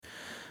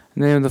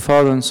In the name of the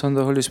Father, and Son, and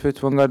the Holy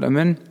Spirit, one God,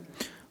 Amen.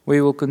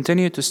 We will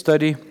continue to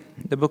study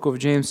the book of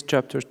James,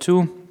 chapter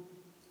 2.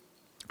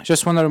 I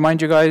just want to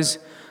remind you guys,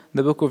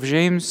 the book of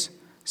James,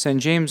 St.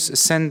 James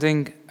is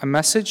sending a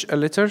message, a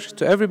letter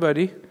to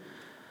everybody.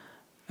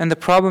 And the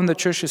problem the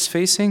church is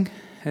facing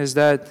is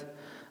that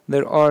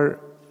there are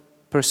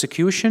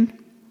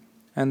persecution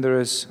and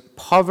there is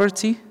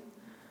poverty.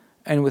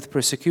 And with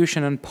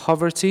persecution and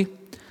poverty,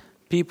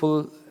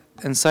 people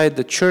inside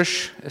the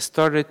church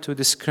started to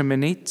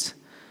discriminate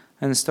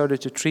and started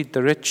to treat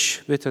the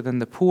rich better than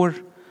the poor,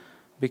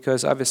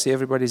 because obviously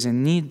everybody's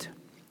in need,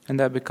 and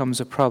that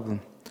becomes a problem.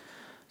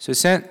 So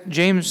St.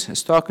 James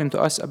is talking to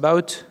us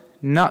about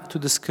not to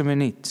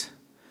discriminate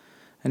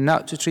and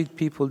not to treat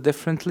people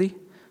differently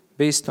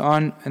based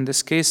on, in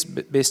this case,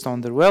 based on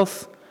their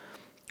wealth.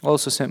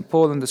 Also, St.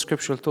 Paul in the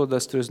scripture told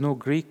us there is no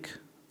Greek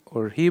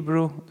or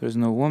Hebrew, there is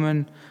no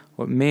woman,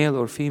 or male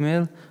or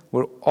female.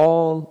 We're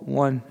all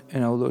one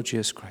in our Lord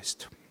Jesus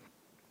Christ.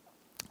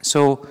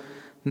 So,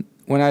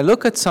 when I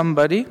look at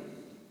somebody,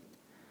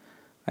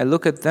 I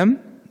look at them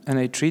and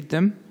I treat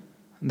them,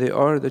 they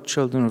are the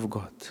children of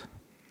God.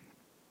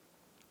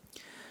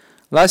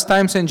 Last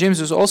time St.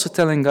 James was also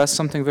telling us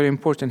something very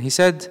important. He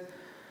said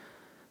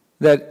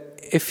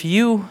that if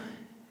you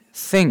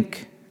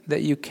think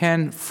that you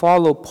can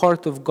follow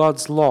part of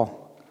God's law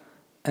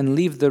and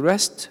leave the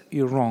rest,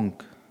 you're wrong.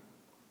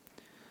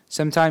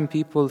 Sometimes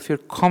people feel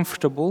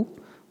comfortable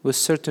with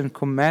certain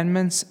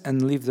commandments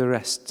and leave the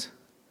rest.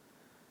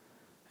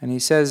 And he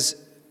says,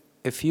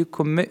 if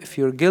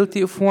you're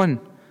guilty of one,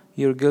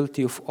 you're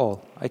guilty of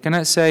all. I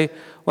cannot say,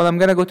 well, I'm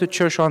going to go to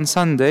church on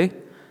Sunday,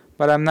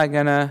 but I'm not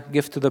going to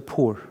give to the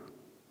poor.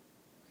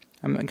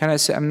 I'm not going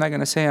to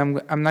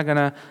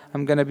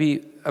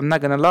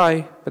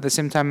lie, but at the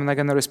same time, I'm not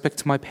going to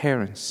respect my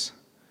parents.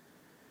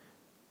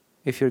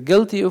 If you're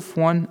guilty of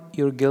one,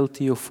 you're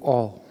guilty of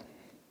all.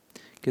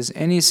 Because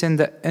any sin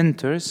that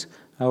enters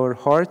our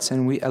hearts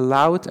and we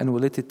allow it and we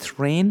let it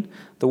reign,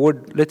 the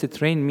word let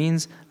it reign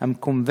means I'm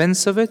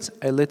convinced of it,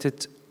 I let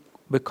it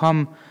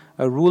become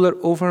a ruler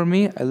over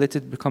me, I let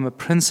it become a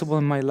principle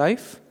in my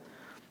life,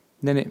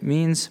 then it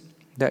means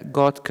that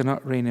God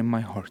cannot reign in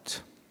my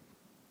heart.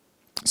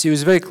 So he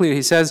was very clear.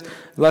 He says,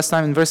 last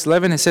time in verse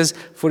 11, he says,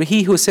 for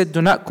he who said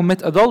do not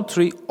commit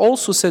adultery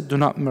also said do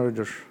not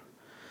murder.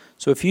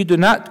 So if you do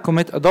not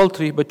commit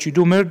adultery but you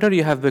do murder,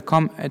 you have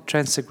become a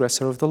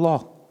transgressor of the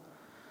law.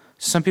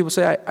 Some people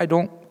say, I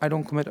don't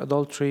commit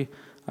adultery,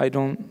 I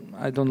don't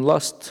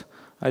lust,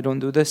 I don't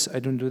do this, I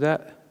don't do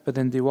that, but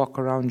then they walk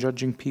around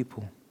judging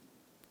people.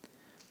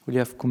 Well, you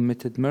have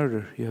committed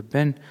murder. You have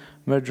been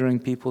murdering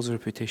people's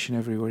reputation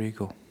everywhere you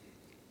go.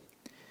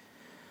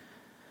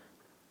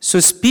 So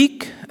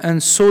speak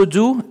and so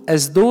do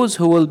as those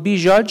who will be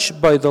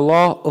judged by the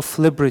law of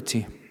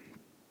liberty.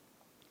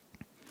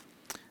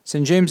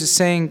 St. James is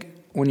saying,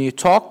 when you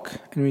talk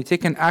and when you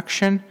take an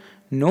action,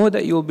 know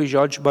that you will be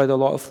judged by the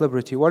law of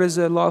liberty. What is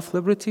the law of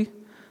liberty?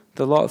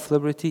 The law of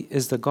liberty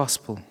is the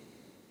gospel.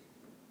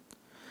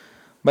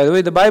 By the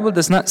way, the Bible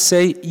does not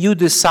say you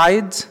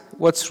decide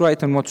what's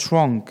right and what's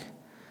wrong.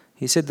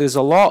 He said there's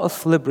a law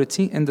of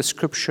liberty in the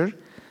scripture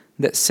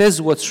that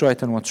says what's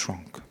right and what's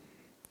wrong.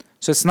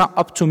 So it's not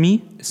up to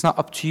me, it's not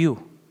up to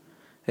you.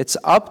 It's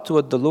up to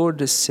what the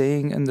Lord is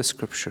saying in the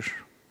scripture.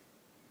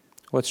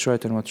 What's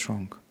right and what's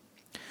wrong.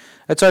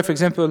 That's why, for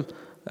example,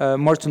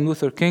 Martin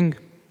Luther King,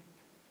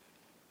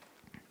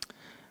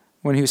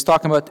 when he was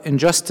talking about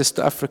injustice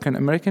to African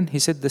American, he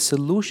said the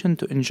solution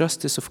to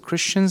injustice of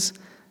Christians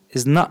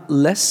is not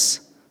less,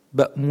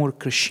 but more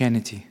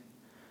Christianity.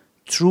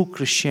 True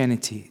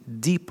Christianity,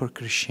 deeper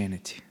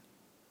Christianity.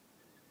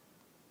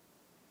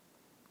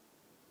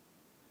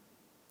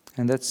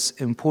 And that's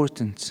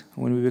important.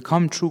 When we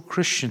become true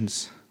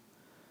Christians,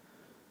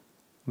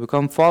 we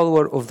become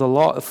follower of the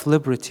law of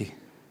liberty.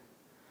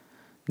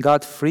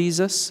 God frees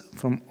us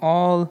from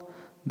all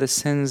the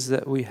sins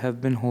that we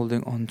have been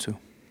holding on to.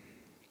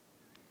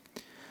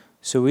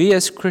 So we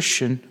as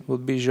Christians will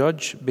be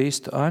judged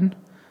based on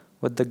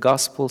what the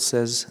gospel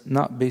says,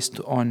 not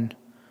based on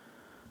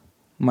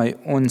my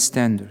own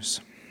standards.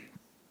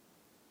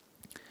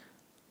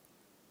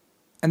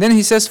 And then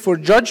he says, for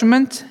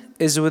judgment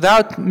is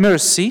without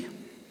mercy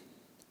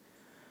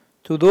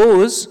to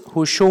those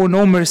who show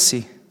no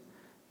mercy.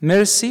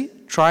 Mercy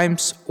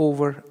triumphs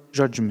over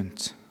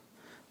judgment.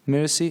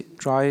 Mercy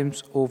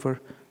triumphs over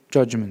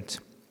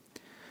judgment.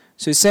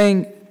 So he's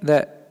saying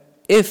that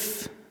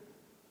if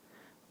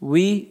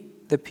we,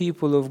 the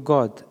people of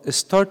God,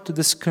 start to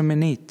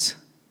discriminate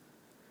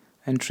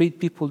and treat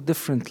people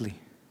differently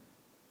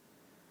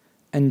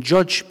and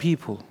judge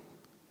people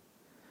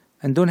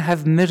and don't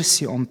have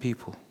mercy on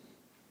people,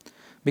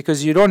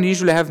 because you don't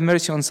usually have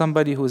mercy on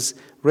somebody who's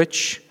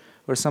rich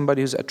or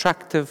somebody who's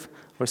attractive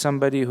or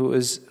somebody who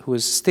is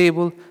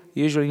stable.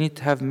 You usually need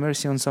to have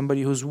mercy on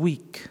somebody who's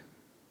weak.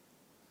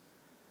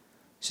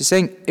 She's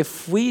saying,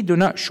 if we do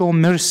not show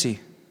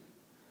mercy,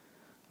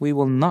 we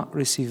will not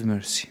receive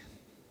mercy.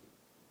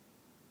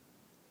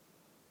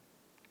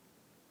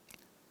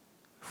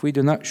 If we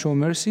do not show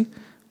mercy,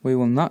 we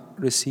will not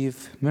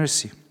receive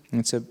mercy.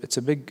 It's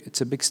a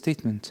big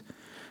statement.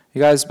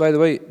 You guys, by the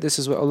way, this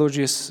is what our Lord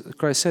Jesus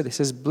Christ said. He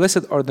says,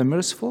 "Blessed are the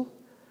merciful,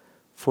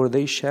 for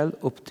they shall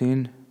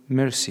obtain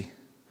mercy."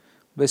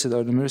 Blessed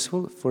are the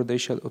merciful, for they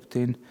shall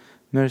obtain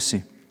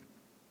mercy.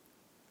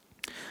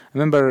 I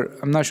remember,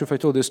 I'm not sure if I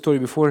told this story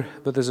before,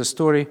 but there's a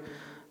story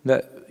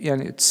that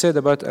it's said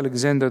about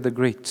Alexander the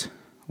Great,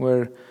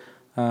 where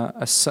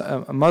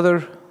a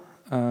mother,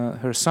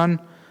 her son,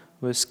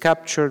 was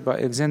captured by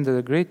Alexander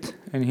the Great,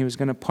 and he was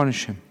going to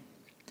punish him.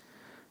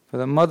 But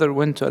the mother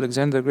went to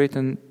Alexander the Great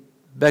and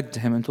begged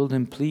him and told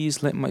him,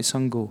 "Please let my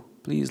son go.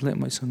 Please let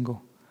my son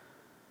go.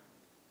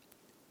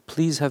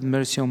 Please have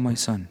mercy on my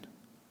son.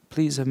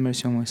 Please have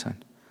mercy on my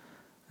son."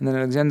 And then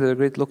Alexander the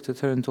Great looked at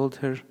her and told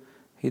her,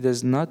 "He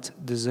does not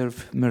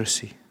deserve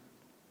mercy."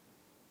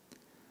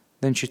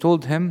 Then she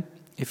told him,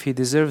 if he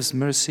deserves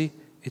mercy,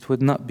 it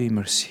would not be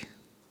mercy.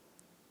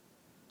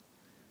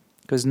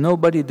 Because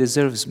nobody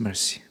deserves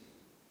mercy.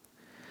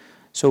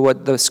 So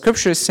what the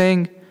scripture is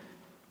saying,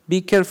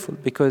 be careful,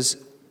 because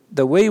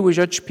the way we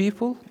judge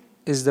people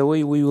is the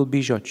way we will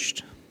be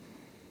judged.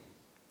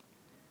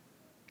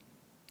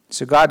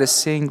 So God is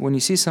saying, when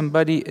you see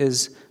somebody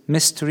is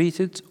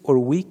mistreated or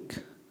weak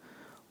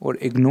or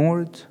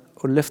ignored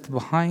or left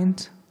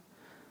behind,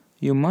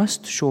 you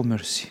must show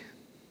mercy.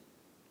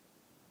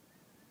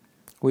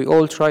 We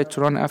all try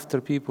to run after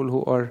people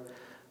who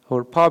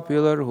are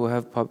popular, who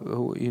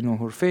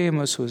are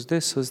famous, who's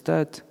this, who's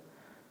that,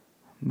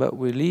 but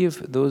we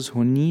leave those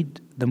who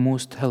need the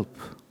most help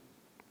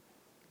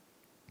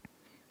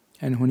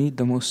and who need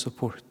the most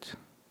support.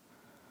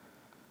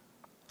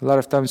 A lot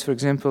of times, for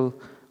example,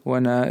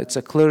 when it's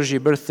a clergy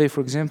birthday, for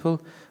example,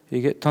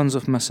 you get tons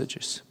of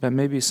messages, but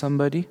maybe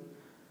somebody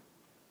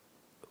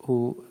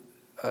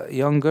a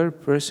younger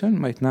person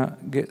might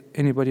not get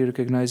anybody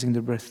recognizing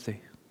their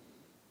birthday.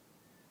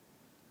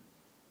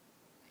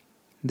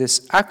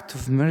 This act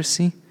of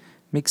mercy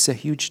makes a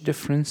huge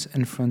difference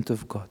in front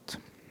of God.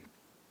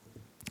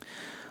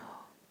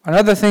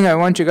 Another thing I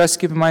want you guys to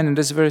keep in mind in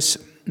this verse,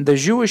 the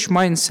Jewish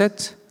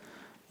mindset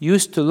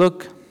used to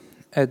look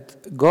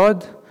at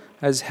God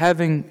as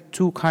having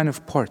two kind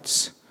of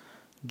parts,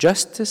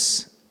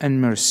 justice and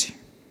mercy.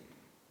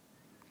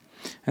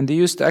 And they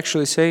used to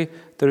actually say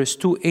there is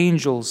two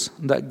angels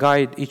that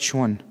guide each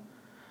one.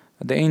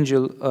 The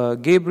angel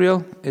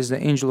Gabriel is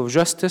the angel of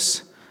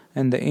justice,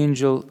 and the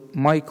angel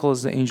Michael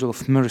is the angel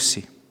of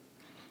mercy.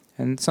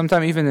 And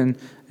sometimes even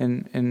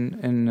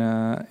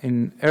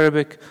in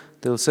Arabic,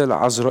 they'll say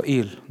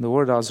Azrael. The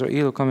word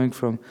Azrael coming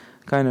from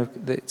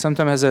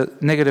sometimes has a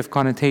negative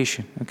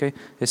connotation. Okay,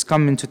 it's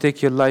coming to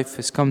take your life.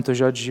 It's come to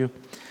judge you.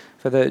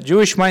 For the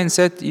Jewish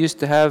mindset, used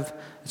to have,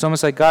 it's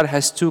almost like God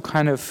has two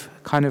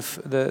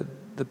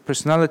the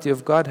personality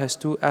of God has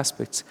two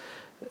aspects,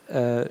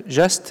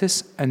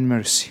 justice and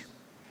mercy.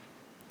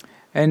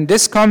 And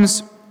this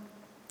comes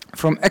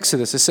from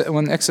Exodus.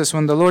 When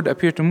the Lord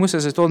appeared to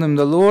Moses, he told him,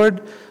 the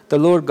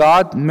Lord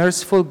God,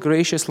 merciful,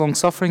 gracious,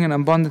 long-suffering, and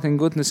abundant in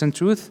goodness and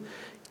truth,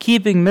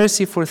 keeping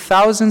mercy for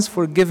thousands,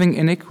 forgiving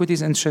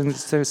iniquities and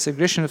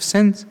transgression of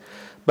sins,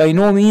 by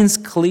no means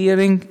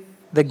clearing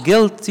the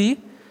guilty,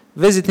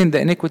 visiting the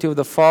iniquity of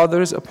the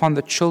fathers upon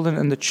the children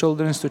and the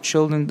children's to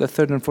children, the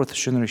third and fourth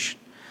generation.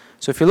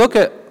 So if you look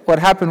at what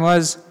happened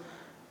was,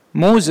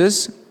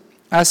 Moses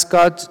asked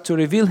God to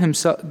reveal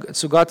himself,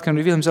 so God can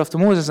reveal himself to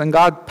Moses, and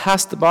God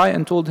passed by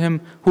and told him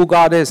who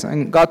God is.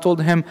 And God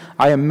told him,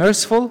 I am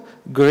merciful,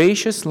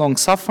 gracious,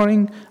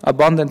 long-suffering,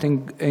 abundant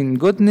in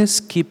goodness,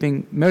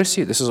 keeping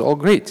mercy. This is all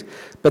great.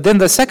 But then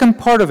the second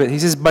part of it, he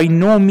says, by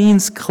no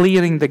means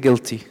clearing the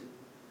guilty,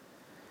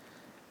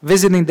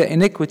 visiting the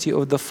iniquity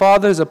of the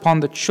fathers upon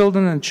the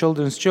children and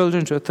children's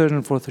children to a third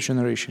and fourth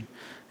generation.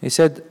 He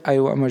said, I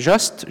am a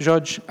just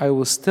judge, I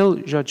will still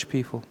judge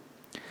people.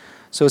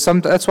 So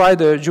that's why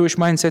the Jewish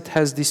mindset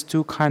has these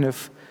two kind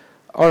of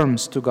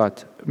arms to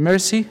God.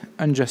 Mercy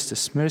and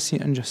justice. Mercy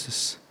and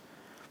justice.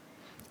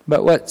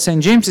 But what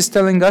St. James is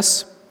telling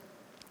us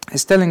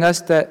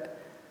that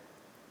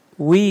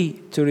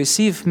to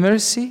receive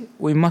mercy,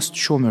 we must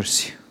show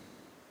mercy.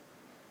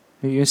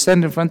 If you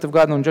stand in front of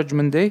God on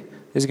Judgment Day,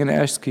 He's going to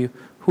ask you,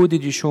 who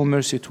did you show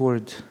mercy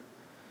toward?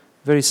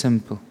 Very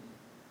simple.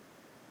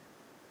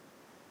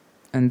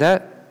 And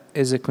that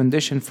is a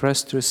condition for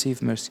us to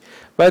receive mercy.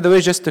 By the way,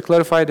 just to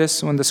clarify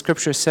this, when the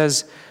scripture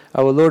says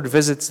our Lord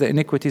visits the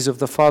iniquities of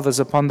the fathers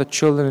upon the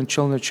children and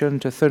children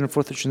to third and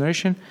fourth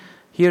generation,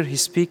 here he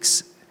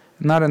speaks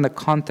not in the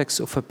context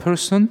of a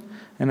person,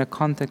 in the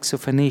context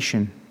of a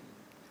nation.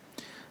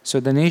 So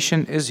the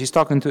nation he's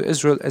talking to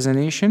Israel as a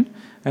nation,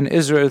 and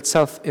Israel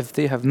itself, if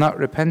they have not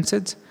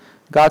repented,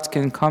 God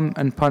can come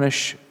and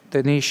punish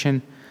the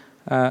nation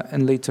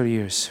in later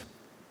years.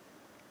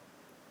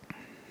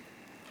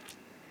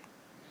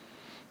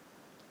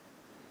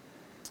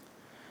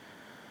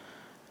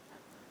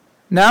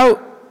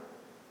 Now,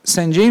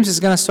 St. James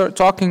is going to start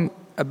talking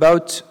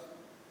about,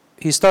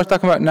 he talks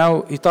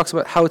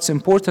about how it's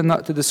important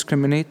not to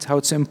discriminate, how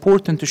it's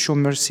important to show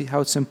mercy,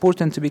 how it's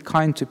important to be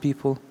kind to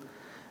people.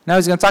 Now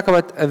he's going to talk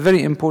about a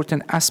very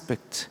important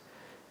aspect.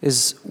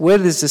 is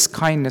where is this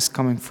kindness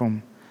coming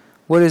from?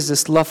 Where is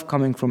this love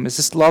coming from? Is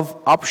this love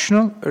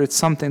optional, or it's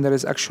something that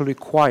is actually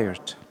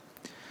required?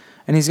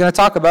 And he's going to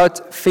talk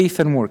about faith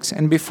and works.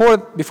 And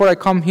before I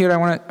come here, I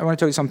want to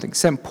tell you something.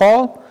 St.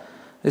 Paul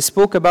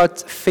spoke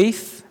about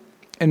faith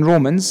in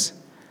Romans,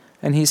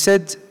 and he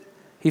said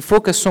he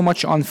focused so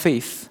much on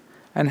faith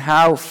and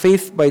how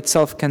faith by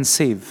itself can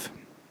save.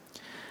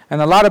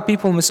 And a lot of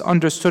people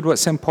misunderstood what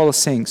St. Paul is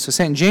saying. So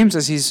St. James,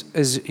 as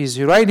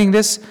he's writing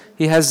this,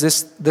 he has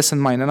this in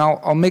mind. And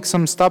I'll make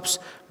some stops,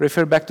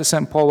 refer back to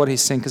St. Paul what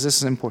he's saying, because this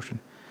is important.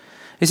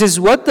 He says,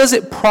 "What does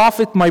it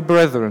profit, my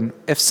brethren,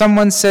 if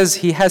someone says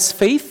he has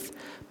faith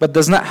but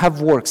does not have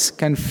works?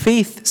 Can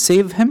faith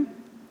save him?"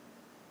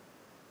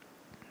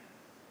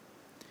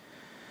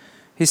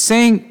 He's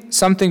saying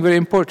something very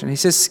important. He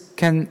says,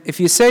 if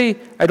you say,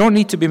 "I don't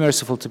need to be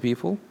merciful to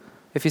people,"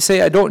 if you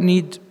say, "I don't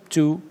need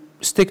to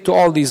stick to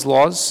all these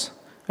laws,"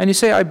 and you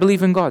say, "I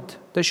believe in God,"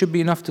 that should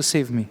be enough to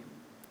save me.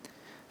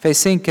 If he's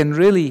saying, can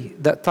really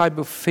that type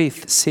of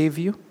faith save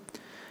you?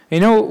 You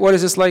know, what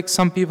is this like?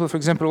 Some people, for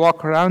example,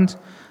 walk around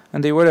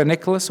and they wear a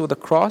necklace with a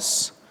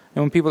cross,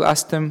 and when people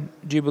ask them,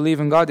 "Do you believe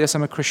in God?" "Yes,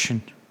 I'm a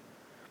Christian."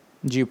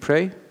 "Do you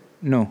pray?"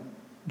 "No."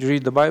 "Do you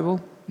read the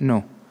Bible?"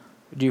 "No."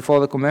 "Do you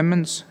follow the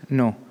commandments?"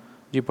 "No."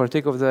 "Do you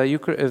partake of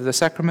the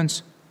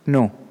sacraments?"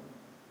 "No."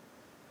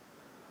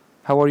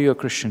 How are you a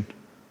Christian?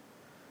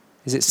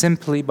 Is it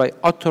simply by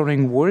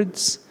uttering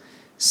words,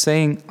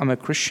 saying, "I'm a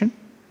Christian"?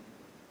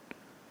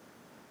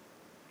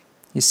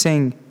 He's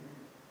saying,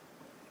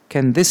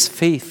 can this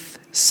faith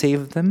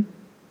save them?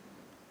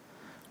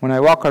 When I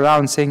walk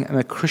around saying, "I'm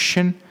a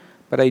Christian,"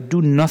 but I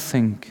do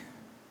nothing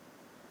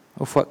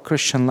of what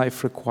Christian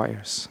life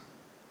requires,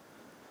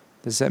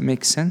 does that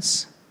make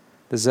sense?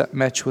 Does that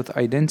match with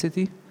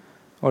identity?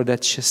 Or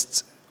that's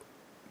just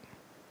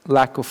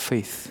lack of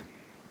faith?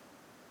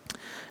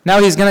 Now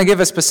he's going to give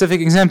a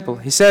specific example.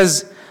 He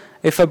says,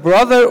 if a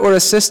brother or a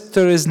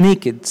sister is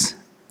naked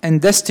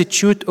and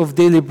destitute of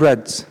daily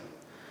bread,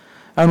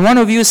 and one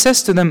of you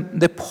says to them,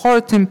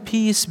 "Depart in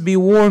peace, be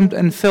warmed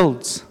and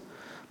filled,"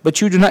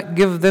 but you do not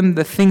give them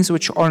the things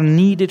which are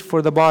needed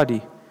for the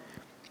body,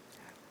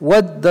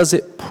 what does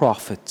it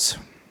profit?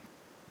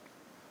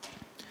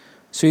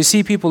 So you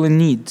see people in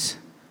need,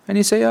 and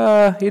you say,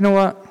 you know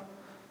what?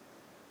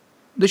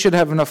 They should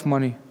have enough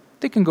money.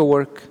 They can go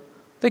work.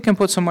 They can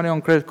put some money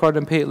on credit card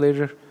and pay it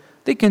later.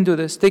 They can do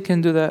this. They can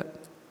do that.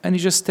 And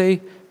you just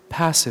stay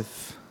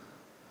passive.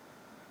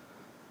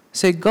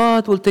 Say,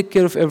 God will take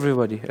care of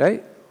everybody,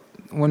 right?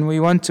 When we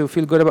want to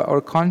feel good about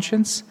our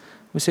conscience,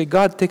 we say,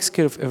 God takes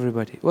care of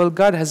everybody. Well,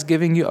 God has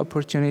given you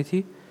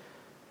opportunity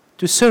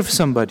to serve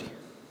somebody.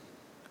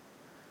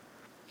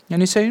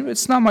 And you say,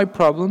 it's not my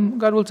problem.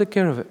 God will take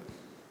care of it.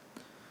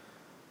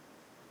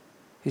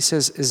 He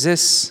says, is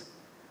this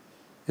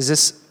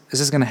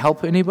going to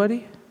help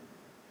anybody?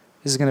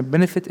 Is it going to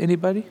benefit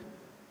anybody?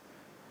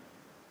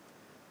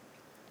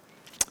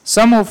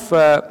 Some of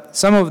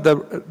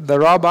the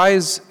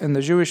rabbis in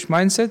the Jewish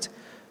mindset,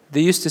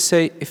 they used to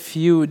say, if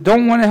you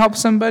don't want to help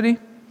somebody,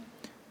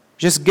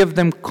 just give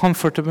them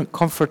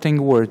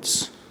comforting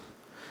words.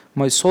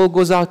 My soul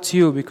goes out to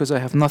you because I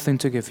have nothing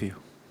to give you.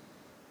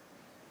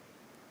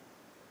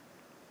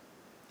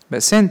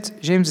 But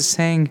St. James is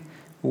saying,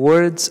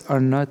 words are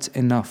not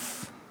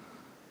enough.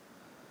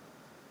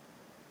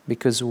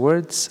 Because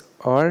words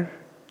are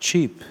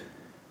cheap.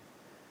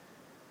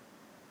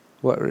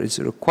 What is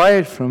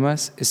required from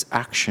us is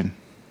action.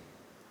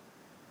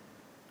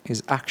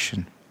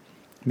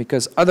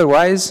 Because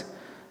otherwise,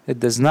 it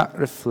does not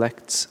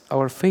reflect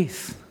our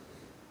faith.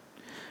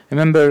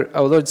 Remember,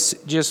 our Lord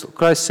Jesus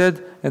Christ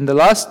said, in the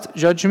last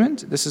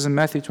judgment, this is in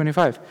Matthew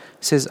 25, He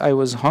says, I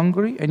was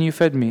hungry and you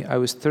fed me. I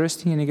was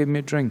thirsty and you gave me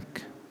a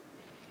drink.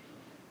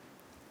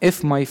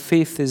 If my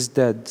faith is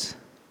dead,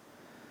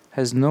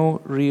 has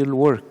no real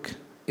work,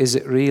 is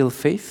it real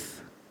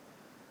faith?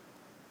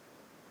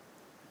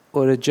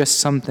 Or is it just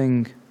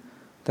something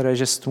that I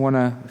just want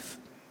to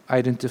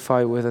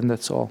identify with and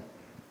that's all?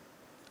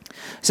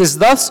 It says,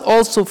 thus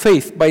also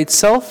faith by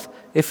itself,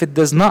 if it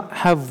does not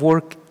have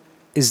work,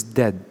 is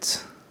dead.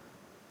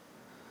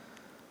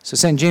 So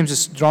St. James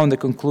has drawn the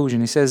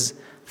conclusion. He says,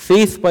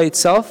 faith by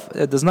itself,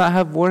 it does not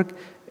have work,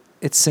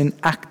 it's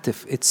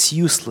inactive, it's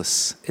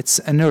useless, it's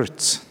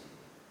inert.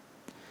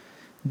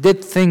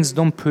 Dead things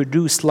don't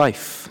produce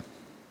life.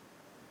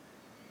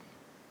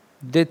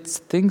 Dead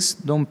things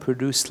don't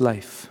produce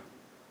life.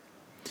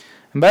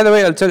 And by the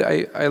way, I'll tell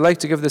you, I like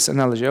to give this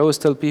analogy. I always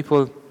tell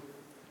people,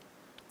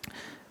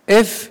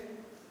 if,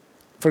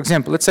 for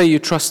example, let's say you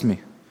trust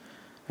me,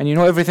 and you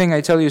know everything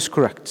I tell you is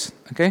correct,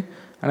 okay?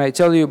 And I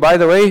tell you, by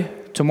the way,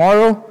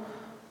 tomorrow,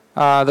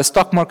 the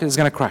stock market is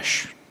going to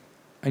crash.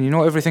 And you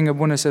know everything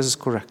Abuna says is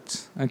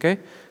correct, okay?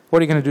 What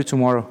are you going to do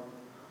tomorrow?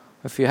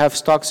 If you have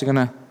stocks, you're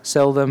going to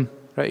sell them,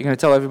 right? You're going to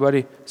tell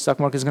everybody, stock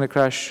market is going to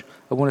crash.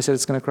 Abuna said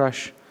it's going to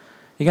crash.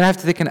 You're going to have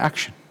to take an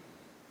action,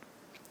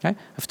 okay?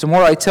 If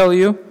tomorrow I tell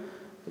you,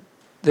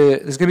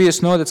 there's going to be a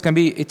snow that's going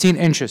to be 18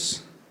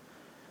 inches,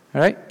 all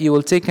right? You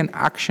will take an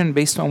action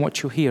based on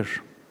what you hear.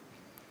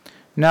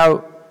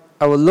 Now,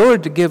 our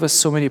Lord gave us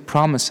so many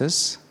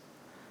promises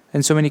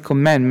and so many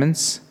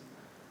commandments.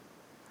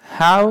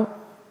 How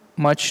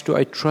much do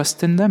I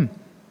trust in them?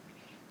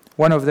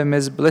 One of them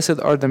is, blessed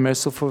are the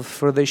merciful,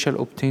 for they shall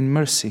obtain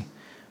mercy.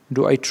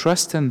 Do I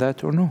trust in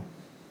that or no?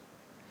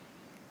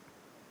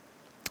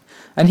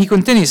 And he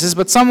continues, he says,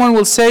 but someone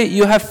will say,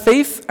 you have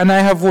faith and I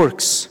have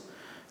works.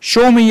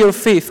 Show me your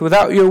faith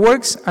without your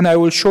works, and I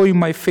will show you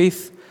my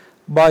faith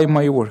by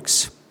my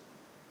works.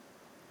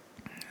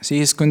 So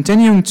he's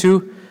continuing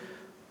to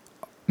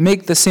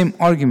make the same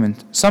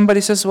argument.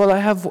 Somebody says, well,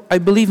 I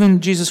believe in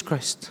Jesus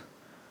Christ.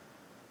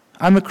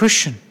 I'm a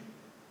Christian.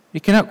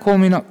 You cannot call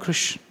me not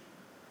Christian.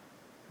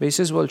 But he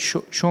says, well,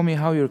 show me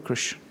how you're a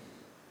Christian.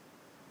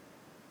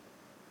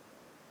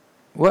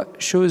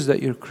 What shows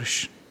that you're a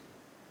Christian?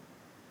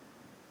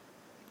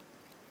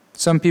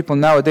 Some people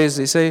nowadays,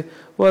 they say,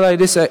 well, I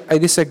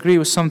disagree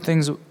with some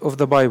things of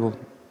the Bible.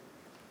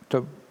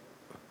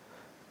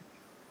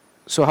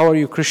 So how are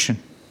you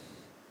Christian?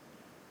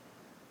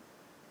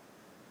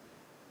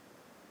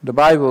 The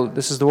Bible,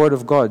 this is the Word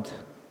of God.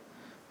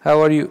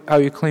 How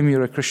you claim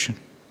you're a Christian?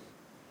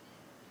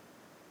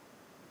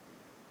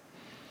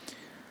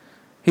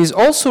 He's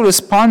also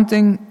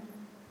responding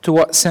to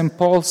what St.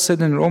 Paul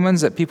said in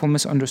Romans that people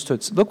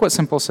misunderstood. Look what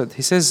St. Paul said.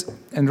 He says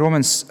in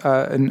Romans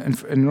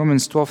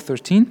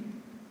 12:13,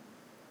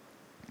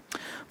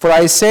 for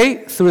I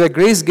say, through the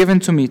grace given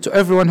to me, to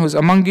everyone who is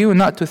among you,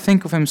 not to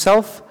think of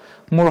himself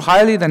more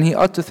highly than he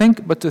ought to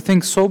think, but to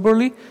think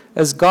soberly,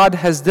 as God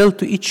has dealt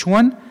to each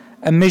one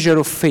a measure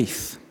of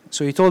faith.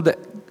 So he told that,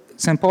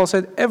 St. Paul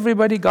said,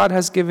 everybody, God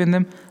has given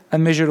them a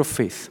measure of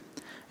faith.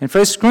 In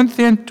 1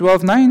 Corinthians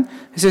 12:9,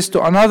 he says,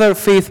 to another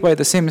faith by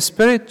the same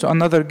Spirit, to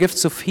another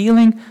gifts of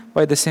healing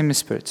by the same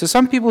Spirit. So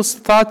some people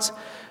thought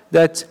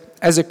that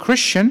as a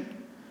Christian,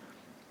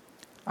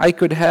 I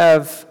could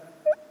have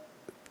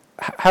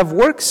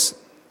works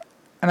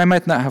and I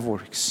might not have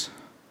works,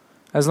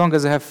 as long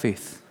as I have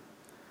faith.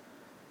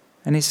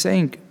 And he's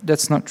saying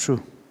that's not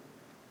true.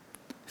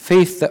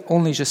 Faith that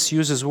only just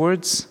uses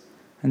words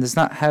and does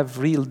not have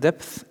real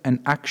depth and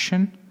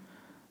action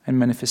and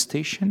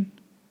manifestation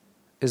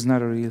is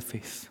not a real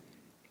faith.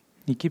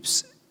 He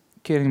keeps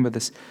caring about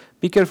this.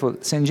 Be careful.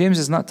 St. James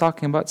is not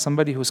talking about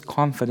somebody who's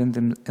confident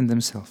in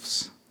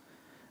themselves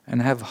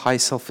and have high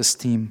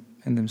self-esteem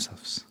in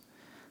themselves.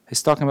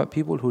 He's talking about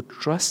people who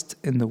trust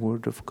in the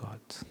Word of God.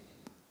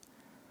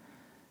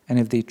 And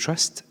if they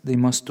trust, they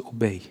must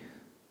obey.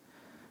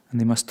 And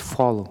they must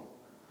follow.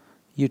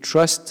 You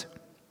trust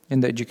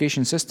in the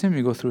education system,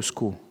 you go through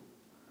school.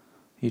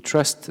 You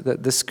trust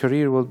that this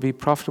career will be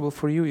profitable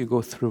for you, you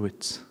go through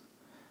it.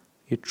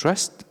 You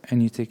trust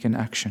and you take an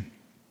action.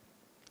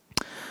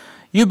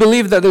 You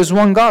believe that there's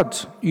one God.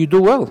 You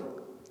do well.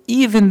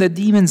 Even the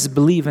demons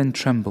believe and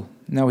tremble.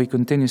 Now he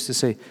continues to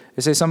say,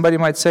 somebody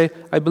might say,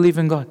 I believe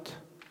in God.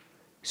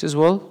 He says,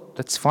 well,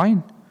 that's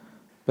fine.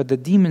 But the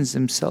demons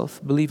themselves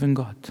believe in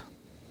God.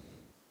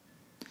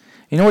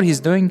 You know what he's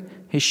doing?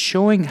 He's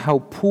showing how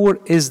poor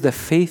is the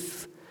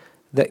faith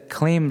that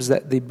claims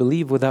that they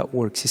believe without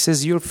works. He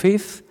says, your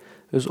faith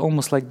is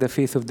almost like the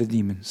faith of the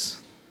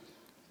demons.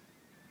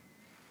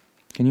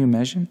 Can you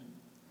imagine?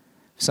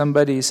 If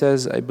somebody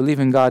says, I believe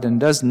in God and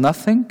does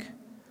nothing,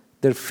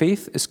 their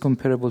faith is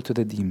comparable to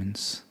the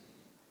demons.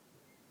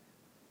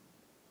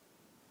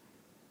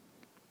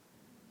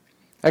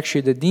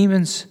 Actually, the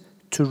demons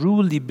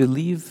truly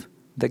believe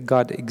that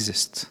God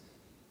exists.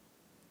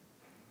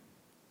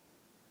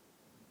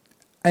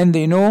 And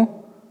they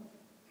know,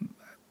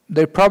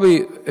 they're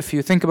probably, if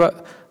you think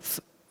about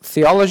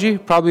theology,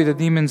 probably the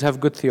demons have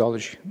good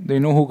theology. They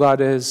know who God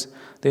is,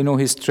 they know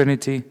His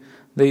Trinity,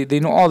 they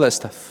know all that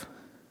stuff.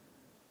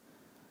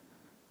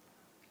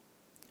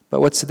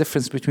 But what's the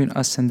difference between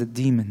us and the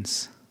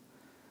demons?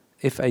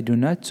 If I do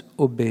not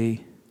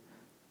obey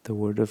the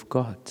Word of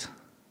God,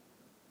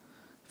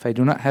 if I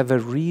do not have a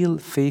real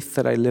faith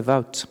that I live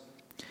out.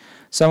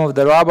 Some of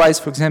the rabbis,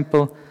 for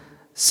example,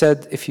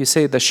 said if you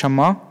say the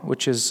Shema,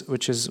 which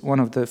is one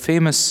of the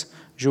famous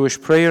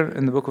Jewish prayer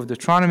in the book of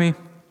Deuteronomy,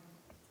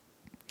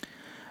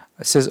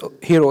 it says,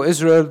 Hear, O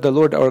Israel, the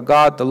Lord our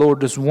God, the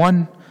Lord is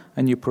one,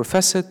 and you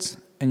profess it,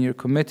 and you're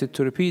committed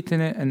to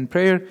repeating it in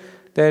prayer,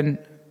 then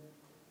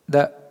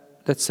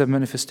that's a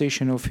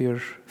manifestation of your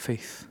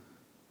faith.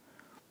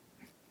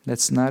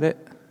 That's not it.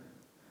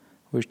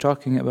 We're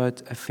talking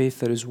about a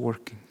faith that is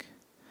working.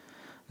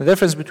 The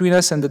difference between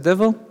us and the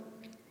devil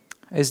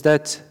is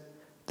that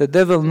the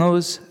devil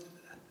knows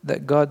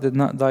that God did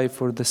not die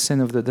for the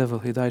sin of the devil.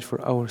 He died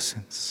for our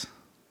sins.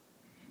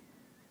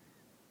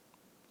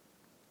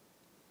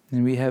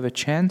 And we have a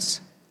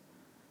chance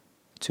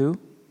to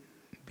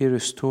be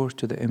restored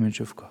to the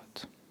image of God.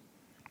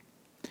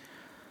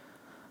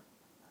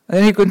 And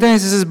then he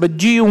continues, he says, But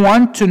do you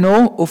want to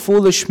know, O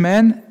foolish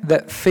man,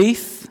 that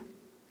faith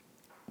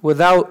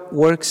without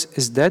works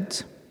is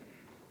dead?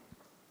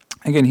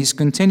 Again, he's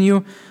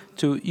continue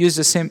to use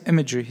the same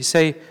imagery. He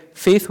say,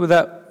 faith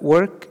without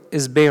work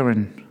is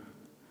barren.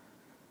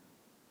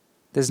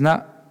 Does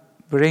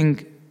not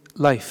bring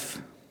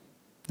life.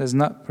 Does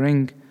not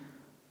bring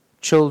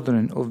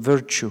children, of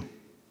virtue.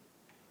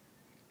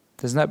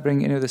 Does not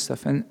bring any of this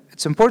stuff. And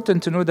it's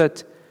important to know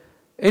that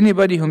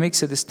anybody who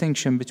makes a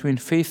distinction between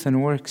faith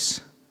and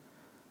works,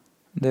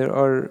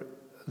 they're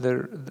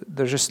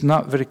just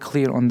not very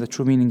clear on the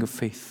true meaning of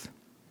faith.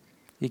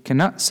 You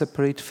cannot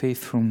separate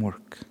faith from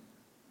work.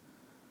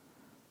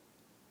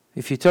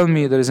 If you tell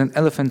me there is an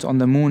elephant on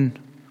the moon,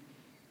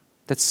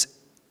 that's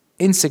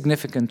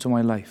insignificant to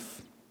my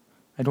life.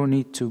 I don't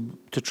need to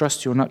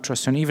trust you or not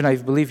trust you. And even if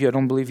I believe you, I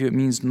don't believe you, it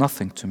means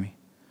nothing to me.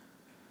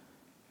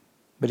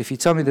 But if you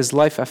tell me there's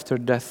life after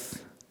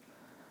death,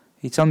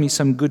 you tell me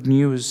some good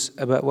news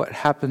about what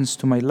happens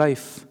to my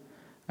life,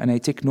 and I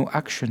take no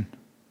action,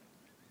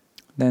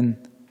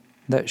 then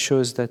that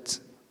shows that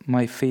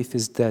my faith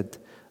is dead.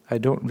 I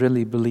don't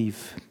really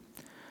believe.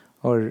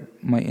 Or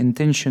my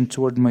intention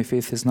toward my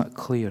faith is not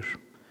clear.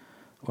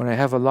 Or I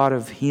have a lot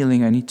of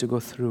healing I need to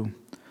go through.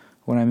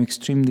 Or I'm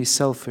extremely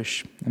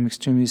selfish. I'm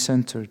extremely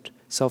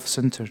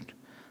self-centered.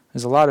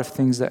 There's a lot of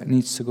things that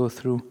needs to go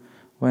through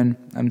when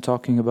I'm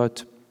talking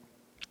about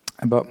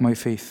my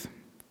faith.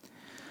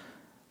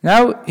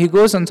 Now he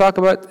goes and talk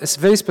about a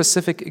very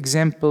specific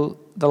example,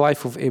 the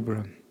life of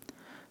Abraham.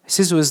 He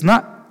says, was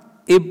not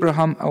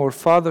Abraham our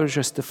father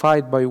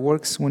justified by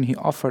works when he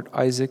offered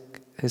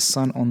Isaac his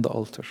son on the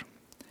altar?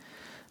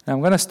 Now I'm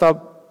going to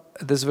stop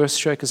at this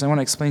verse here because I want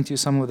to explain to you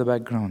some of the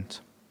background.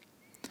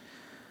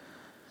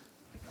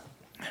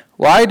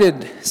 Why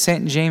did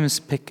St. James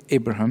pick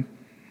Abraham?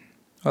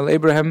 Well,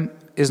 Abraham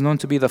is known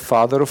to be the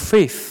father of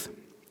faith.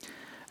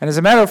 And as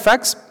a matter of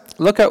fact,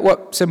 look at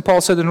what St. Paul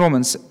said in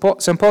Romans.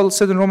 St. Paul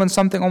said in Romans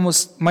something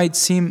almost might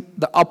seem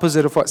the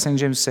opposite of what St.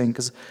 James is saying.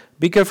 Because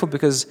be careful,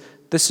 because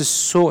this is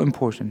so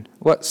important.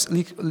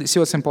 See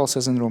what St. Paul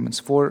says in Romans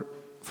 4,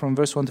 from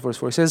verse 1 to verse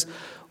 4. He says,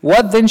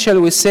 what then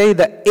shall we say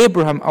that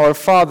Abraham our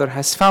father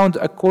has found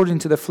according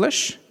to the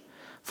flesh?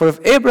 For if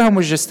Abraham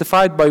was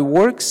justified by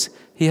works,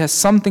 he has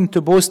something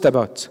to boast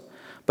about,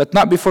 but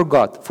not before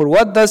God. For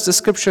what does the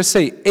scripture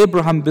say?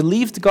 Abraham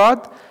believed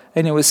God,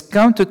 and it was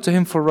counted to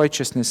him for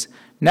righteousness.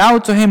 Now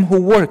to him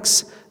who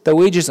works, the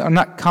wages are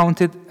not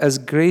counted as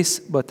grace,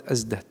 but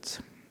as debt.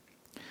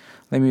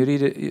 Let me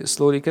read it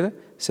slowly. It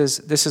says,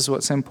 this is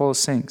what St. Paul is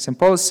saying. St.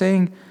 Paul is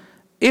saying,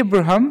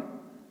 Abraham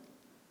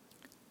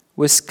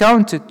was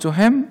counted to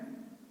him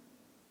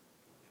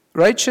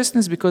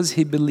righteousness because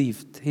he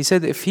believed. He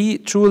said if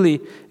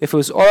it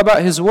was all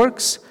about his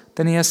works,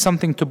 then he has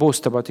something to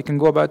boast about. He can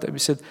go about it. He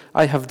said,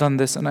 I have done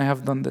this, and I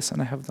have done this,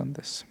 and I have done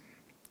this.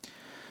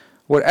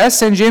 Whereas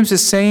St. James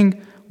is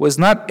saying, was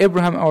not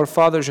Abraham our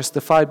father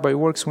justified by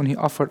works when he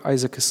offered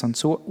Isaac his son?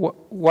 So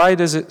why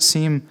does it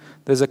seem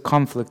there's a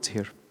conflict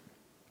here?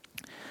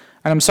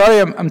 And I'm sorry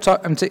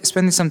I'm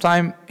spending some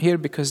time here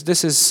because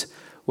this is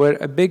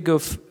where I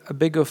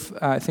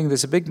think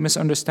there's a big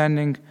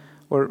misunderstanding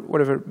or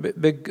whatever,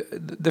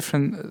 big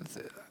different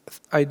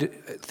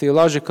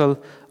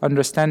theological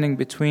understanding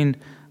between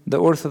the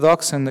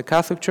Orthodox and the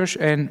Catholic Church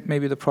and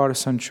maybe the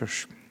Protestant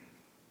Church.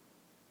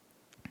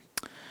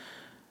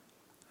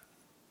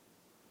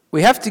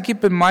 We have to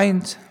keep in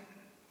mind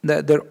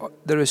that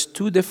there is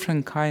two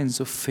different kinds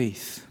of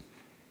faith.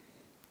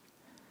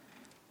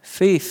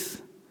 The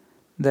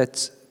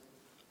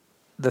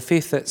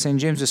faith that St.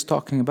 James is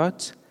talking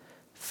about,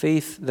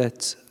 faith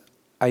that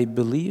I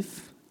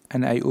believe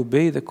and I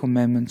obey the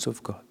commandments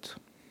of God.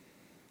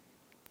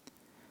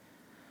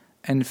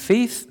 And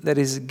faith that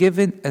is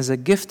given as a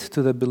gift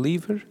to the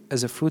believer,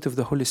 as a fruit of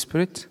the Holy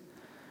Spirit,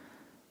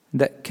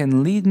 that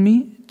can lead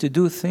me to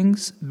do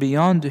things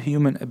beyond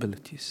human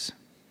abilities.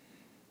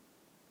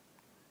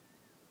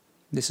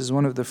 This is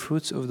one of the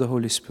fruits of the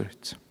Holy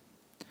Spirit.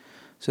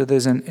 So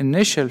there's an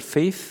initial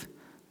faith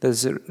that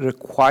is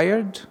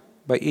required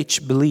by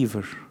each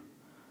believer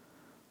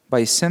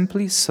by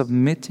simply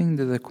submitting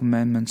to the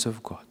commandments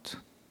of God.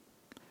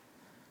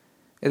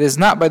 It is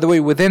not, by the way,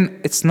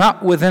 it's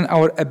not within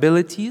our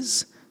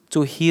abilities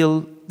to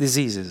heal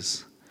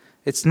diseases.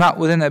 It's not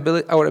within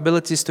our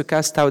abilities to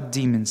cast out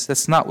demons.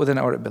 That's not within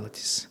our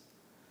abilities.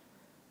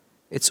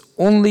 It's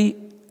only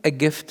a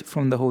gift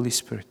from the Holy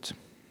Spirit.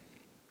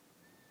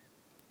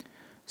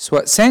 So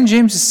what St.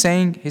 James is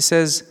saying,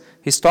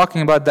 he's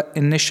talking about the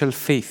initial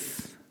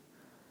faith.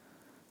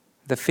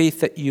 The faith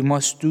that you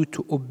must do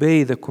to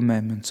obey the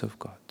commandments of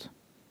God.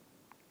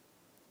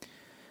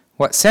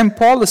 What St.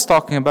 Paul is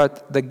talking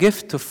about, the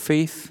gift of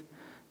faith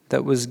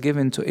that was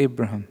given to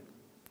Abraham,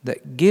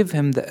 that gave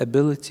him the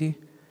ability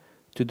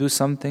to do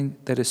something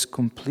that is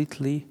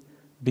completely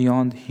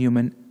beyond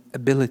human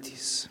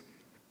abilities.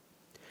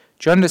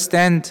 Do you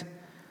understand?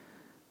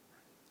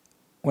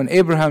 When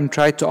Abraham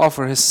tried to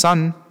offer his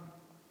son,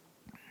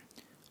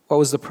 what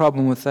was the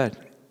problem with that?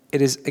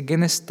 It is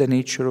against the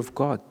nature of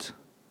God.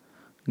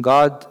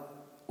 God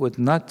would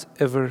not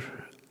ever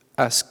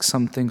ask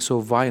something so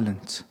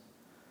violent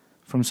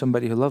from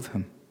somebody who loved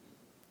him.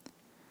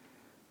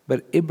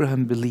 But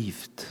Abraham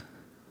believed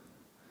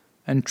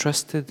and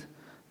trusted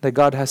that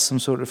God has some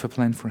sort of a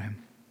plan for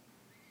him.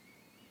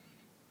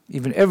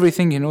 Even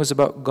everything he knows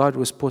about God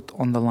was put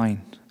on the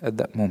line at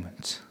that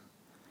moment.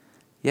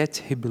 Yet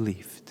he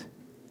believed.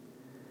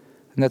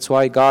 And that's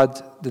why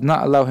God did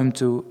not allow him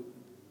to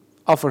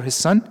offer his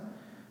son,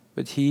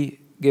 but he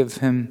gave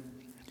him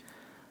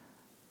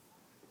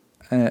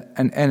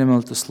an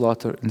animal to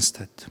slaughter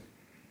instead.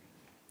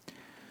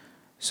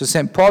 So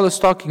St. Paul is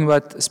talking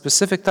about a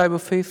specific type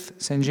of faith.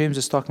 St. James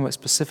is talking about a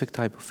specific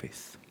type of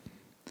faith.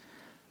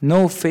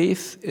 No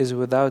faith is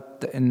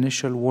without the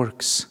initial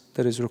works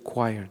that is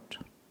required.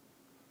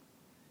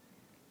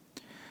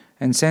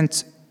 And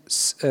St.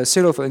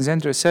 Cyril of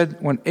Alexandria said,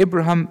 when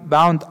Abraham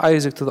bound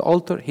Isaac to the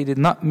altar, he did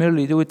not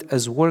merely do it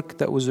as work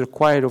that was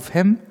required of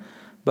him,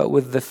 but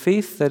with the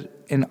faith that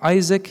in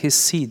Isaac his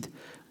seed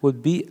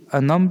would be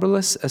as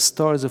numberless as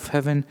stars of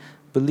heaven,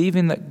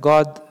 believing that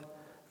God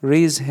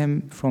raised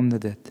him from the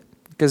dead.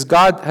 Because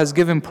God has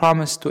given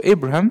promise to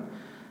Abraham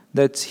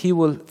that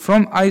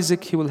from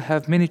Isaac he will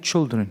have many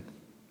children.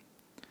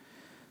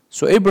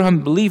 So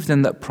Abraham believed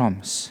in that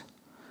promise.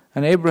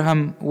 And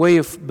Abraham's way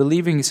of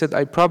believing, he said,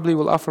 I probably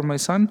will offer my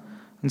son,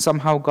 and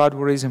somehow God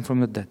will raise him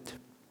from the dead.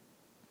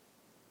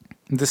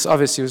 This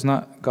obviously was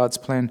not God's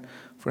plan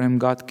for him.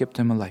 God kept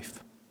him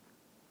alive.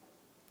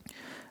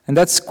 And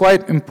that's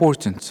quite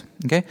important,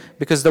 okay?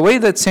 Because the way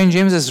that St.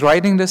 James is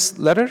writing this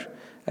letter,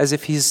 as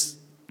if he's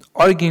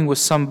arguing with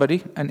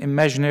somebody, an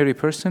imaginary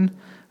person,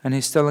 and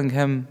he's telling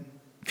him,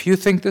 if you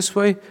think this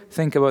way,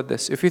 think about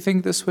this. If you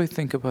think this way,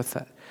 think about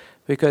that.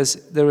 Because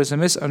there was a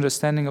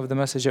misunderstanding of the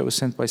message that was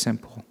sent by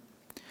St. Paul.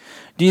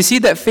 Do you see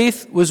that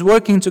faith was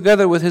working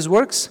together with his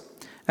works?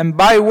 And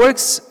by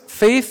works,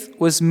 faith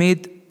was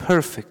made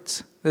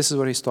perfect. This is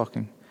what he's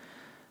talking.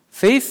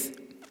 Faith,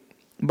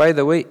 by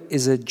the way,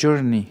 is a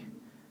journey.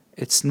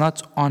 It's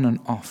not on and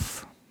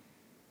off.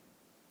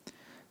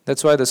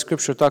 That's why the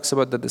scripture talks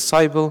about the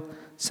disciple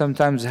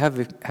sometimes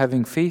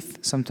having faith,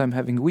 sometimes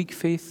having weak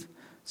faith,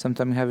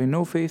 sometimes having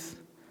no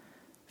faith.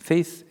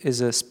 Faith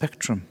is a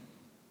spectrum.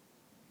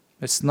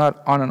 It's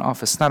not on and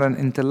off. It's not an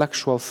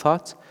intellectual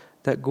thought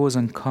that goes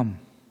and comes.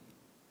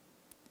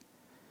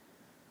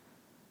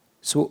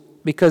 So,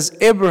 because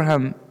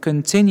Abraham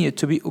continued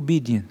to be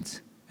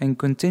obedient and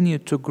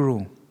continued to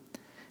grow,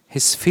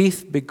 his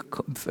faith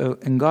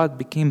in God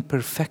became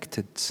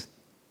perfected.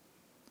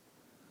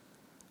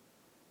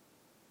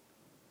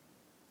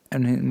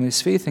 And when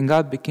his faith in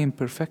God became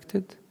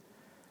perfected,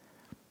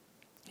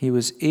 he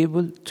was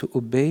able to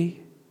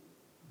obey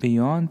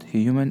beyond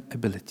human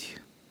ability.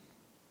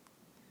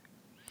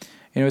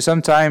 You know,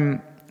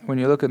 sometime when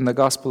you look in the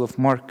Gospel of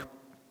Mark,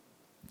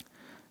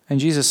 and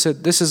Jesus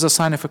said, this is a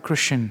sign of a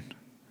Christian.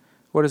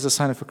 What is the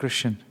sign of a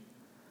Christian?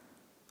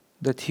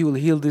 That he will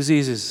heal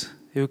diseases.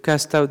 He will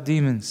cast out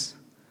demons.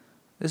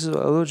 This is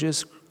what our Lord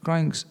Jesus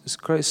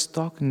Christ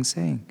talking,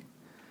 saying.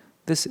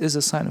 This is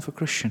a sign of a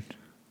Christian.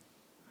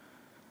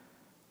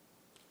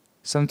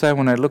 Sometimes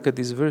when I look at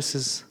these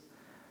verses,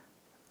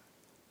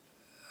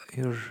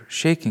 you're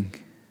shaking.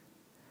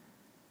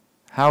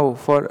 How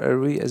far are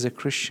we as a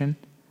Christian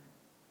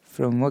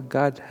from what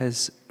God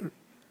has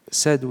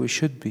said we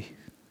should be?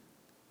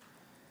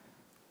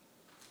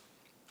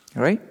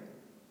 Right?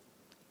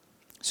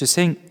 So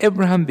saying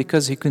Abraham,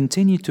 because he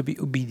continued to be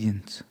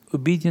obedient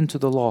to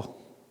the law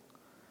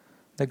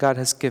that God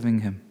has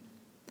given him.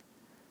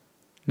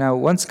 Now,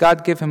 once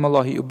God gave him a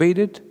law, he obeyed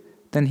it,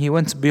 then he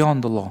went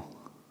beyond the law.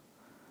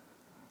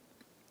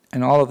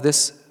 And all of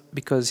this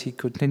because he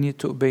continued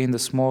to obey in the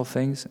small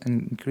things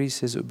and increase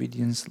his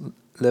obedience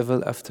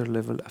level after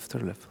level after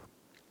level.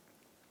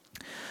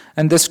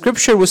 And the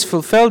scripture was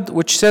fulfilled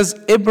which says,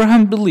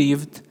 Abraham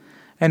believed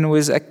and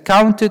was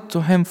accounted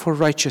to him for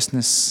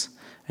righteousness,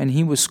 and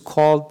he was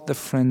called the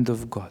friend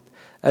of God.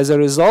 As a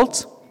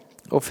result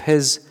of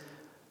his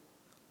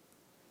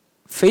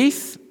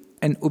faith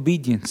and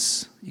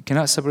obedience, you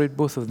cannot separate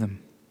both of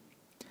them.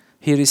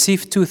 He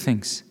received two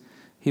things.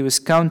 He was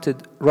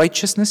counted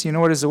righteousness. You know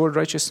what does the word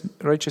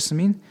righteous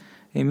mean?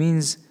 It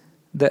means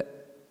that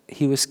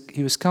he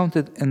was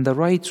counted in the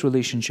right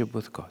relationship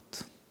with God.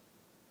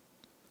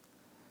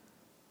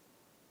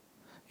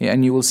 Yeah,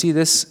 and you will see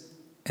this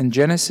in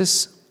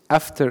Genesis.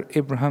 After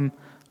Abraham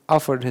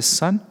offered his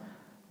son,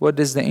 what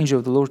does the angel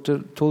of the Lord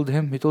told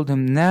him? He told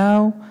him,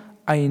 now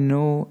I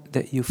know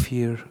that you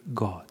fear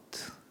God.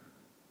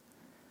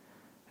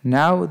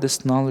 Now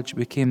this knowledge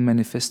became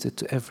manifested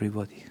to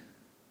everybody.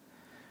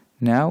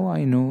 Now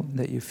I know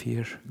that you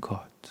fear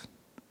God.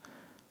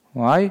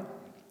 Why?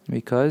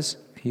 Because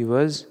he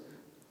was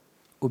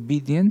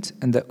obedient,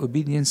 and that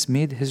obedience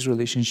made his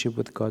relationship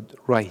with God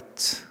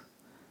right.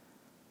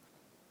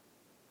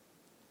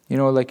 You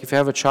know, like if you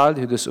have a child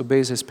who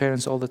disobeys his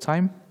parents all the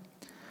time,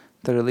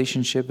 the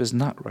relationship is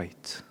not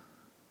right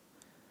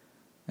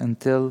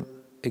until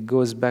it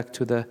goes back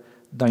to the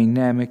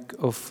dynamic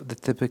of the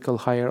typical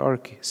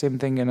hierarchy. Same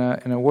thing in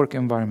a work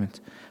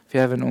environment. If you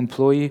have an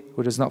employee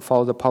who does not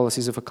follow the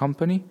policies of a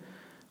company,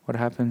 what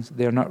happens?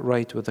 They're not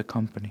right with the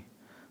company.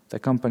 The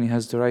company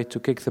has the right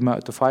to kick them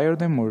out, to fire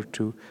them, or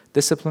to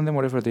discipline them,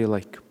 whatever they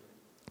like.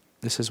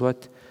 This is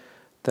what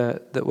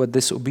what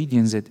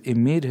disobedience did. It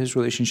made his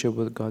relationship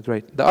with God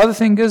right. The other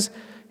thing is,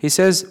 he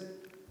says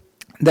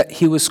that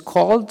he was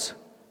called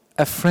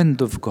a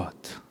friend of God.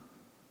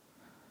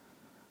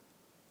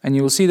 And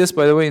you will see this,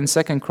 by the way, in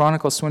 2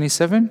 Chronicles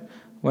 27,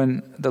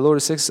 when the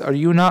Lord says, "Are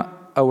you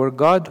not our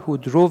God who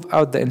drove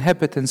out the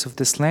inhabitants of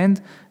this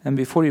land and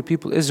before your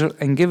people Israel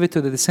and gave it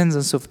to the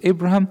descendants of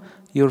Abraham,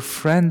 your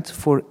friend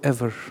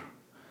forever?"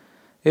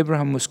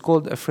 Abraham was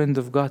called a friend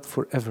of God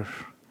forever.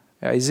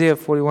 Isaiah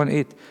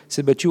 41:8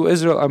 said, "But you,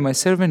 Israel, are my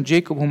servant,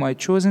 Jacob, whom I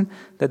chosen,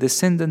 the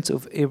descendants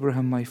of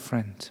Abraham, my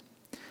friend."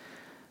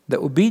 The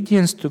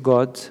obedience to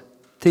God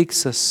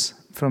takes us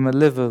from a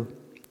level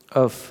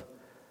of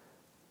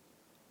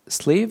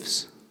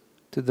slaves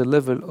to the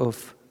level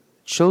of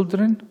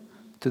children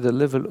to the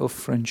level of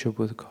friendship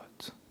with God.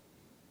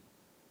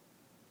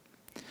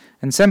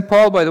 And St.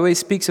 Paul, by the way,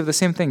 speaks of the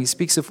same thing. He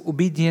speaks of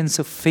obedience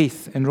of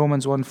faith in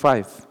Romans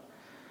 1:5.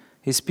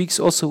 He speaks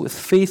also with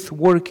faith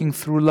working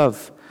through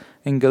love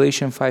in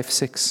Galatians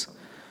 5:6.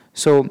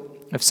 So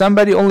if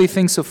somebody only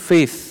thinks of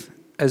faith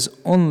as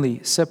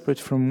only separate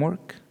from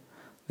work,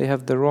 they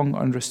have the wrong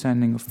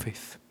understanding of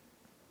faith.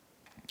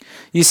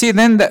 You see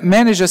then that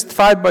man is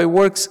justified by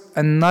works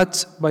and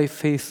not by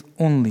faith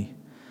only.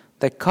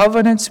 The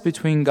covenant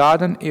between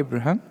God and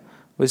Abraham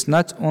was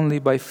not only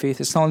by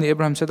faith. It's not only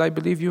Abraham said, "I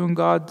believe you in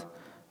God,"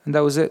 and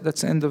that was it,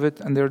 that's the end of it,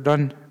 and they're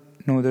done.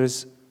 No,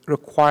 there's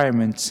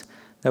requirements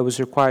that was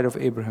required of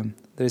Abraham.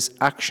 There's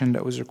action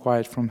that was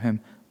required from him.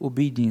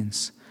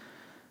 Obedience,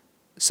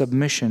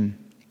 submission.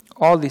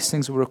 All these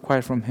things were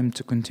required from him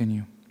to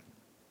continue.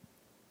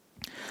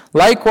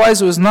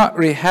 Likewise, was not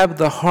Rahab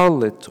the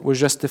harlot was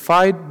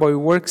justified by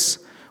works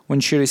when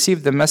she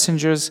received the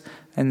messengers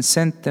and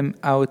sent them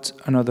out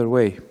another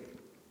way.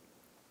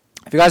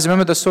 If you guys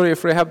remember the story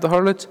of Rahab the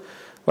harlot,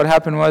 what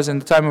happened was in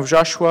the time of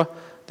Joshua,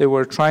 they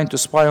were trying to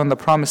spy on the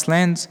promised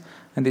lands,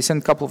 and they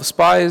sent a couple of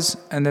spies,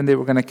 and then they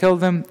were going to kill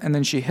them, and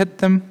then she hid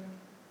them.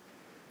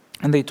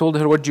 And they told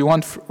her, "What do you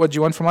want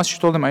from us?" She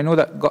told them, "I know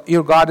that God,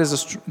 your God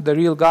is the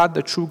real God,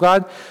 the true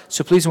God.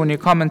 So please, when you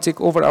come and take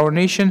over our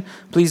nation,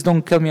 please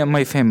don't kill me and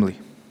my family."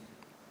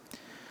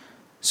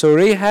 So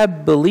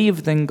Rahab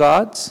believed in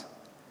God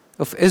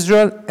of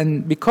Israel,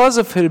 and because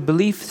of her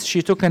belief,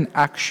 she took an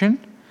action,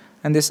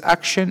 and this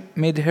action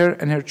made her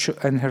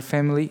and her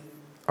family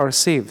are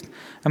saved.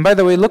 And by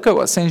the way, look at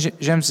what St.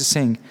 James is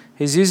saying.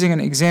 He's using an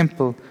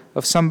example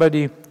of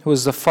somebody who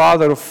is the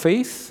father of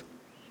faith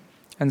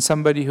and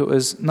somebody who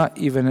is not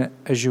even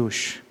a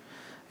Jewish.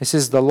 It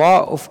says the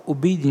law of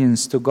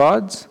obedience to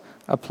God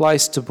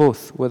applies to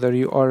both, whether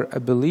you are a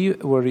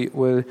believer,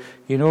 where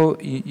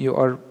you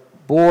are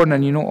born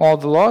and you know all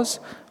the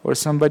laws, or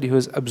somebody who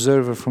is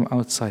observer from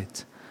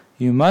outside.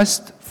 You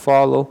must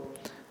follow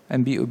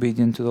and be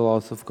obedient to the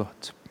laws of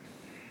God.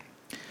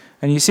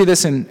 And you see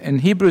this in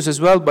Hebrews as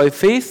well. By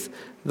faith,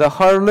 the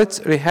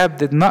harlot Rahab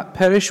did not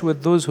perish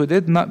with those who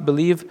did not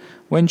believe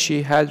when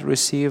she had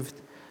received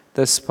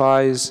the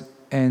spies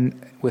and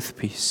with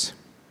peace.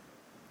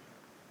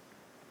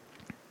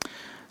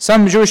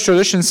 Some Jewish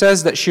tradition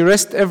says that she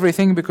risked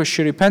everything because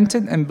she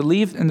repented and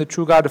believed in the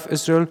true God of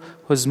Israel,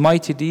 whose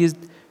mighty deeds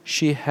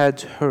she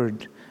had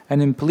heard.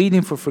 And in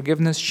pleading for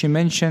forgiveness, she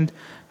mentioned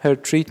her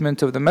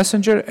treatment of the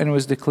messenger and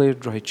was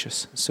declared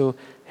righteous. So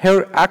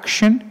her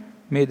action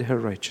made her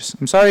righteous.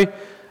 I'm sorry,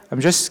 I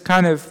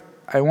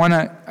want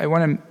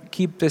to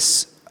keep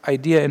this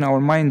idea in our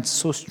minds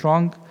so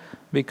strong,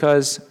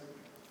 because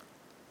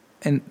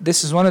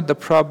this is one of the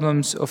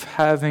problems of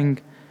having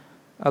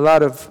a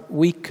lot of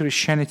weak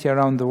Christianity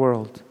around the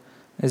world,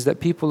 is that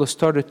people have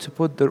started to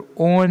put their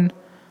own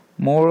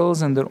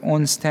morals and their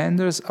own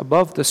standards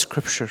above the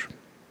Scripture.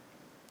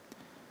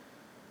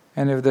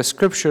 And if the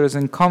Scripture is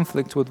in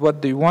conflict with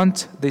what they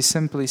want, they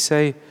simply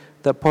say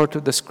that part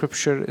of the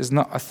Scripture is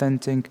not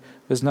authentic,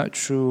 was not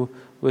true,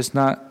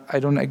 I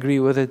don't agree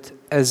with it,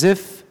 as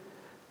if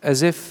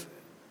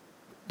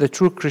the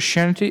true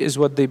Christianity is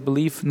what they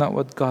believe, not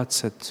what God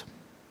said.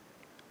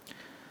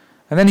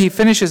 And then he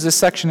finishes this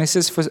section. He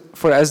says,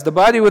 for as the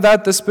body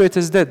without the spirit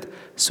is dead,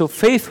 so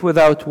faith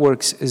without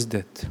works is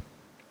dead.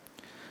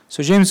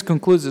 So James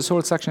concludes this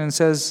whole section and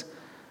says,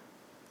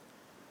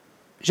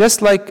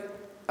 just like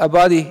a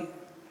body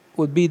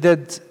would be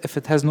dead if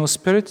it has no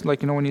spirit,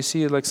 like when you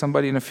see like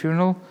somebody in a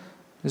funeral,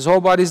 his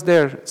whole body's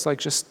there. It's like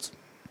just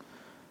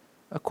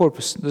a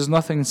corpus. There's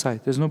nothing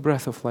inside. There's no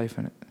breath of life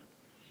in it.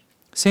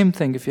 Same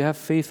thing. If you have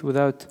faith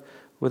without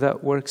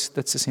works,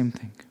 that's the same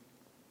thing.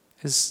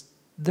 It's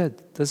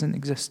dead, doesn't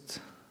exist.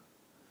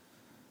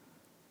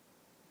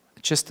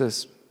 It just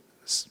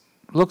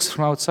looks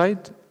from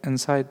outside,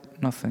 inside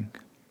nothing.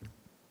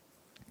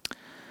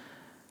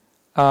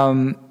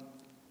 I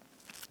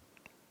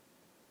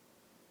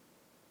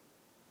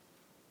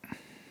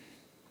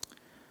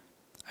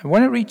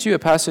want to read to you a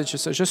passage.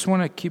 I just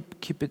want to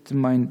keep it in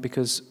mind,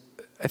 because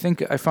I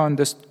think I found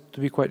this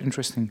to be quite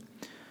interesting.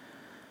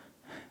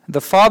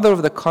 The father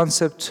of the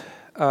concept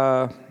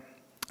of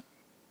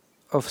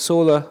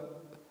sola,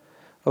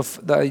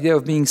 of the idea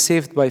of being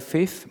saved by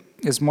faith,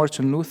 is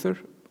Martin Luther.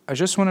 I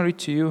just want to read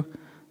to you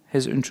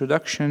his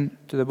introduction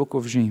to the book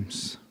of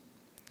James,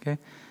 okay,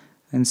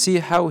 and see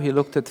how he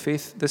looked at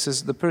faith. This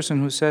is the person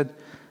who said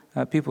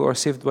people are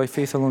saved by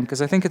faith alone.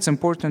 Because I think it's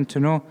important to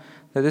know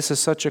that this is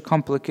such a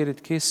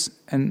complicated case.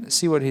 And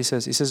see what he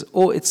says. He says,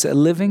 oh, it's a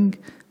living,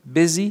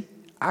 busy,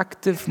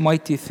 active,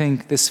 mighty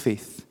thing, this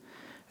faith.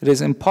 It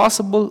is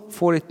impossible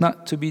for it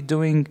not to be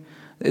doing,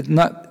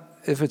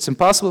 if it's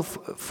impossible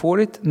for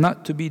it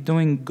not to be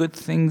doing good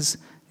things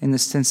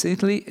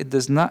instantly, it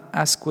does not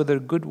ask whether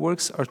good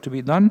works are to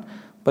be done,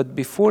 but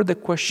before the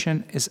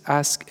question is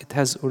asked, it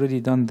has already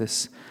done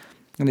this,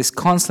 and is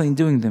constantly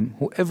doing them.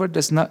 Whoever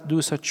does not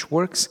do such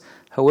works,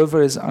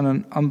 however, is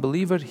an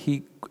unbeliever.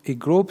 He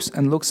gropes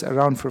and looks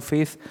around for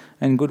faith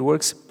and good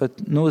works,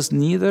 but knows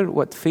neither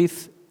what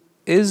faith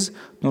is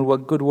nor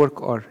what good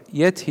work are.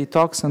 Yet he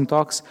talks and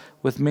talks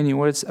with many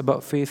words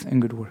about faith and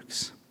good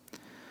works.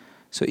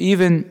 So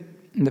even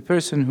the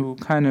person who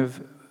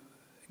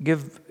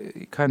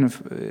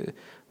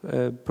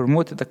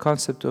promoted the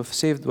concept of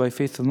saved by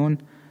faith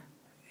alone,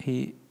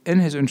 he, in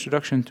his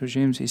introduction to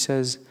James, he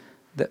says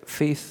that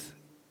faith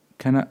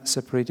cannot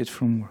separate it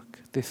from work.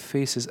 The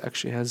faith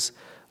actually has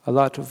a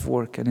lot of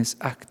work and is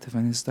active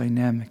and is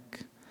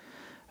dynamic.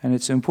 And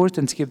it's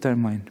important to keep that in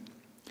mind.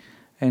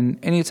 And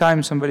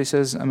anytime somebody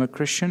says, I'm a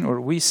Christian,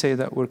 or we say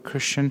that we're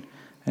Christian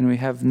and we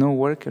have no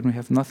work and we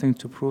have nothing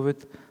to prove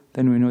it,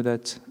 then we know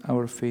that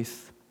our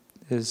faith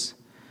is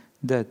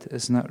dead,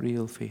 is not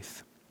real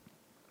faith.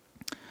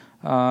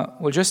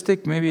 We'll just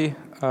take maybe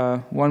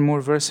one more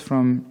verse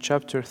from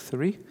chapter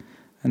 3,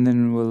 and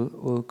then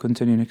we'll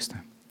continue next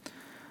time.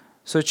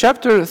 So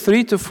chapter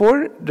 3 to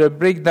 4, the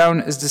breakdown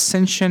is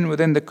dissension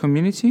within the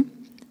community.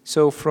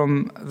 So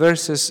from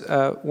verses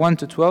 1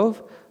 to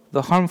 12,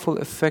 the harmful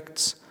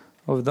effects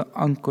of the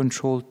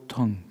uncontrolled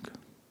tongue.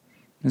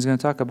 He's going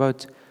to talk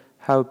about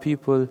how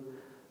people,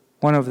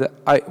 one of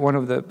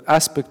the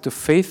aspect of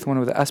faith, one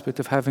of the aspect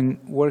of having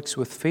works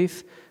with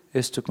faith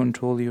is to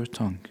control your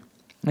tongue.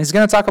 And he's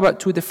going to talk about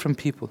two different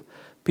people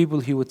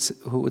who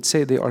would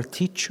say they are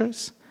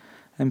teachers,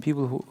 and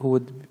people who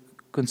would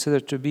consider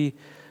to be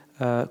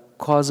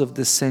cause of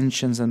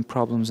dissensions and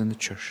problems in the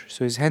church.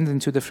 So he's handling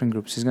two different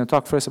groups. He's going to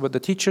talk first about the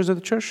teachers of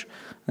the church,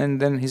 and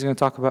then he's going to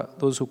talk about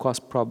those who cause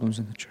problems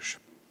in the church.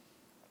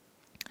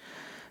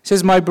 He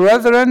says, my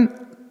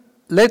brethren,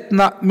 let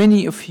not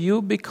many of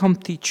you become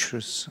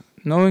teachers,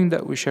 knowing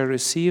that we shall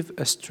receive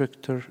a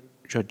stricter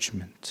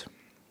judgment.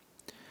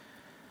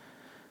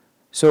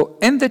 So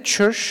in the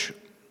church,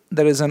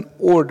 there is an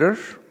order,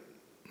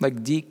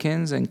 like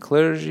deacons and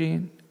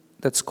clergy,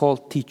 that's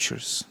called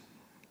teachers.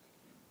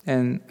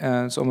 And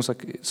it's almost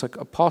like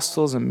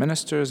apostles and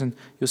ministers, and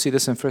you'll see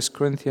this in 1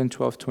 Corinthians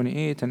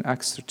 12:28 and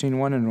Acts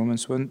 13:1 and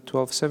Romans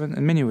 12:7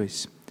 in many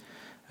ways.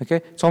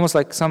 Okay, it's almost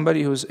like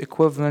somebody who's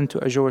equivalent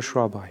to a Jewish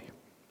rabbi.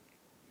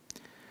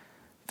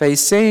 But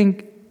he's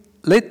saying,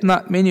 let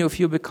not many of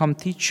you become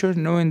teachers,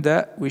 knowing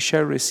that we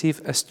shall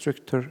receive a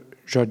stricter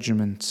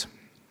judgment.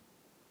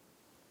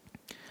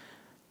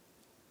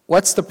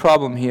 What's the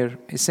problem here?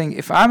 He's saying,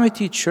 if I'm a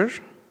teacher,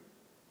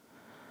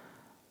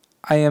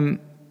 I am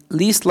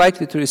least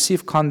likely to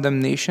receive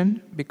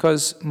condemnation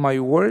because my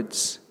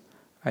words,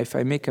 if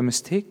I make a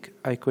mistake,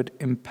 I could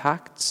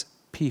impact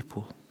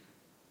people.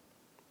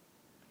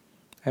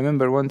 I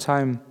remember one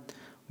time,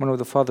 one of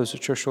the fathers of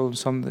the church told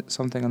him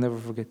something I'll never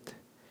forget.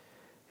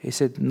 He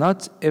said,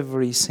 not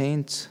every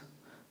saint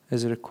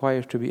is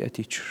required to be a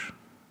teacher,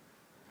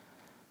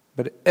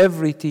 but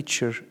every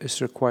teacher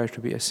is required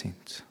to be a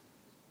saint.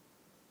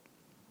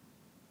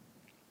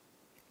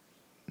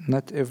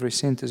 Not every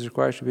saint is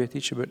required to be a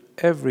teacher, but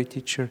every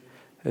teacher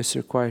is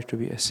required to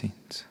be a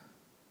saint.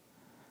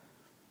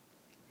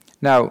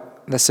 Now,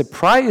 the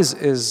surprise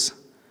is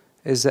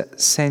that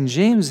St.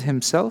 James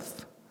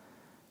himself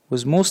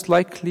was most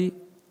likely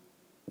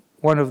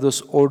one of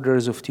those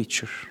orders of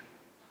teacher.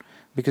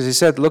 Because he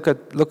said, look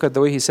at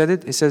the way he said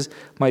it. He says,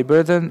 my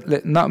brethren,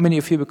 let not many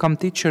of you become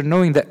teachers,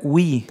 knowing that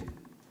we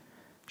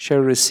shall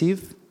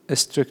receive a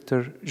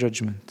stricter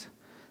judgment.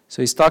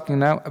 So he's talking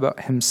now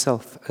about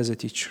himself as a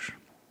teacher.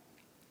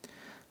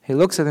 He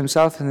looks at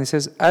himself and he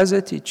says, as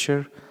a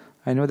teacher,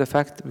 I know the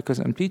fact because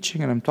I'm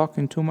teaching and I'm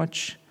talking too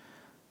much,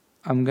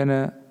 I'm going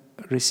to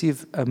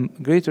receive a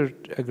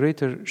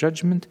greater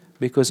judgment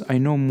because I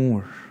know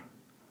more.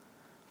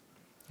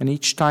 And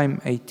each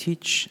time I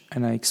teach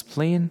and I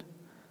explain,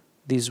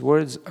 these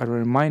words are a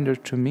reminder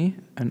to me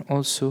and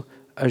also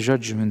a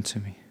judgment to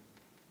me.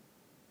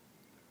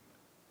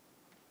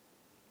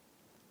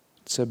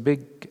 It's a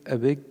big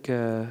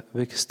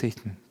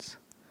statement.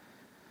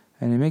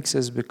 And it makes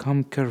us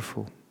become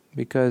careful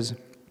because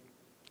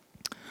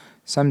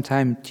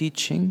sometimes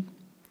teaching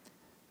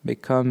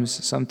becomes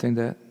something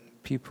that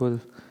people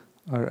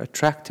are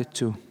attracted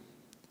to.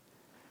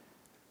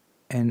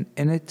 And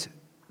in it,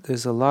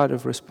 there's a lot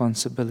of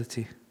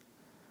responsibility,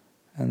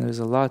 and there's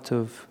a lot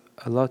of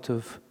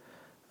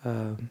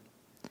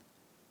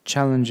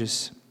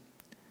challenges,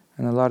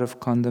 and a lot of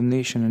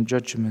condemnation and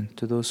judgment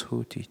to those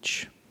who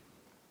teach.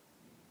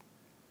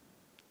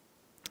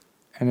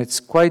 And it's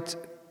quite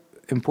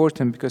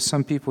important because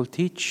some people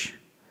teach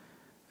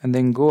and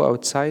then go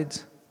outside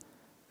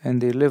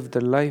and they live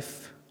their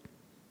life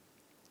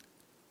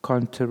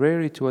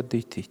contrary to what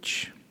they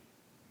teach.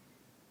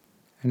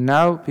 And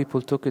now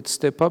people took it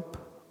step up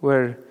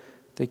where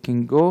they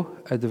can go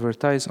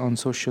advertise on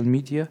social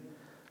media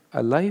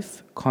a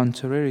life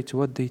contrary to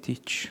what they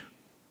teach.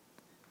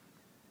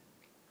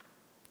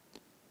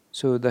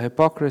 So the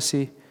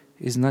hypocrisy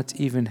is not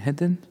even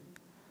hidden,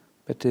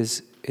 but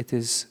it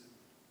is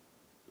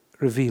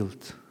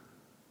revealed.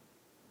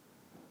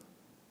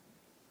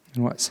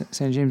 And what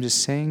St. James is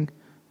saying,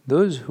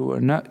 those who are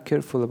not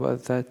careful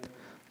about that,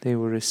 they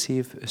will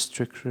receive a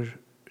stricter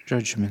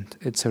judgment.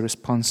 It's a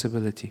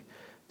responsibility.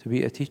 To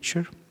be a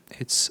teacher,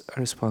 it's a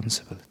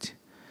responsibility.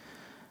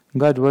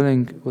 God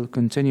willing, we'll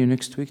continue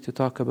next week to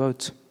talk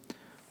about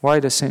why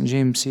does St.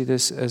 James see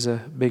this as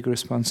a big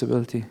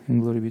responsibility,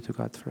 and glory be to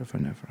God forever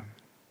and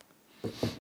ever.